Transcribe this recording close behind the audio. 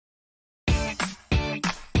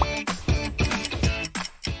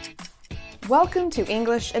Welcome to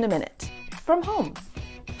English in a Minute, from home.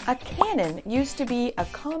 A cannon used to be a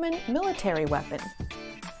common military weapon.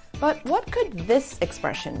 But what could this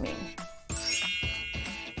expression mean?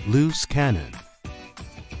 Loose cannon.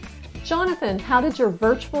 Jonathan, how did your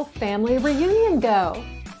virtual family reunion go?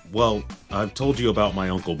 Well, I've told you about my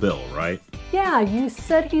Uncle Bill, right? Yeah, you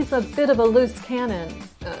said he's a bit of a loose cannon.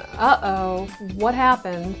 Uh-oh, what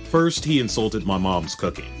happened? First, he insulted my mom's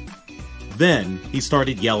cooking. Then, he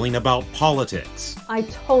started yelling about politics. I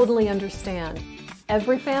totally understand.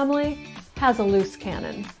 Every family has a loose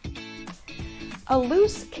cannon. A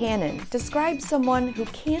loose cannon describes someone who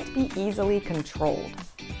can't be easily controlled.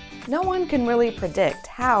 No one can really predict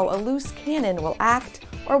how a loose cannon will act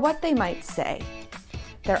or what they might say.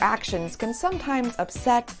 Their actions can sometimes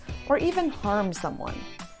upset or even harm someone.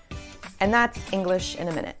 And that's English in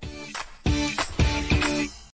a Minute.